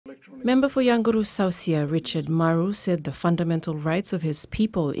Member for Yangoru Saussia, Richard Maru, said the fundamental rights of his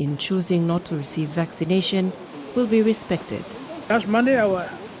people in choosing not to receive vaccination will be respected. Last Monday, our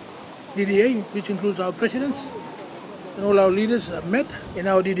DDA, which includes our presidents and all our leaders, met in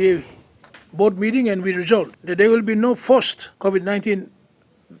our DDA board meeting, and we resolved that there will be no forced COVID-19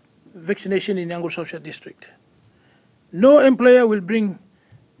 vaccination in Yangoru Suassia District. No employer will bring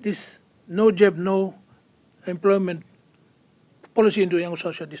this no jab, no employment policy into Yangoru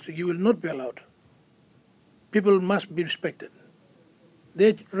Suassia District. You will not be allowed. People must be respected.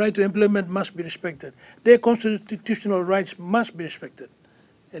 Their right to employment must be respected. Their constitutional rights must be respected.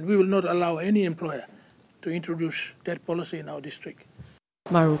 And we will not allow any employer to introduce that policy in our district.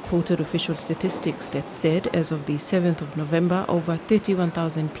 Maru quoted official statistics that said as of the 7th of November, over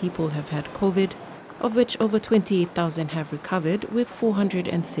 31,000 people have had COVID, of which over 28,000 have recovered, with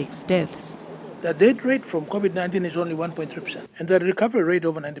 406 deaths. The death rate from COVID-19 is only 1.3%, and the recovery rate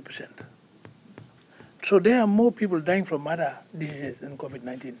over 90%. So there are more people dying from other diseases than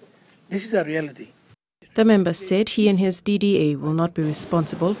COVID-19. This is a reality. The member said he and his DDA will not be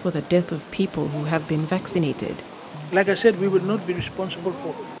responsible for the death of people who have been vaccinated. Like I said, we will not be responsible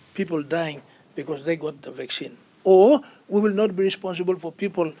for people dying because they got the vaccine. Or we will not be responsible for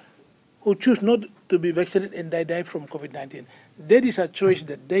people who choose not to be vaccinated and they die from COVID-19. That is a choice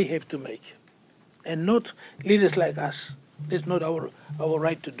that they have to make, and not leaders like us. That's not our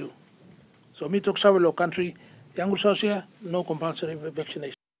right to do. So, me talk Savilo country, Yangoru Saussia, no compulsory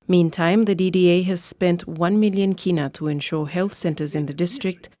vaccination. Meantime, the DDA has spent 1 million kina to ensure health centers in the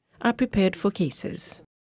district are prepared for cases.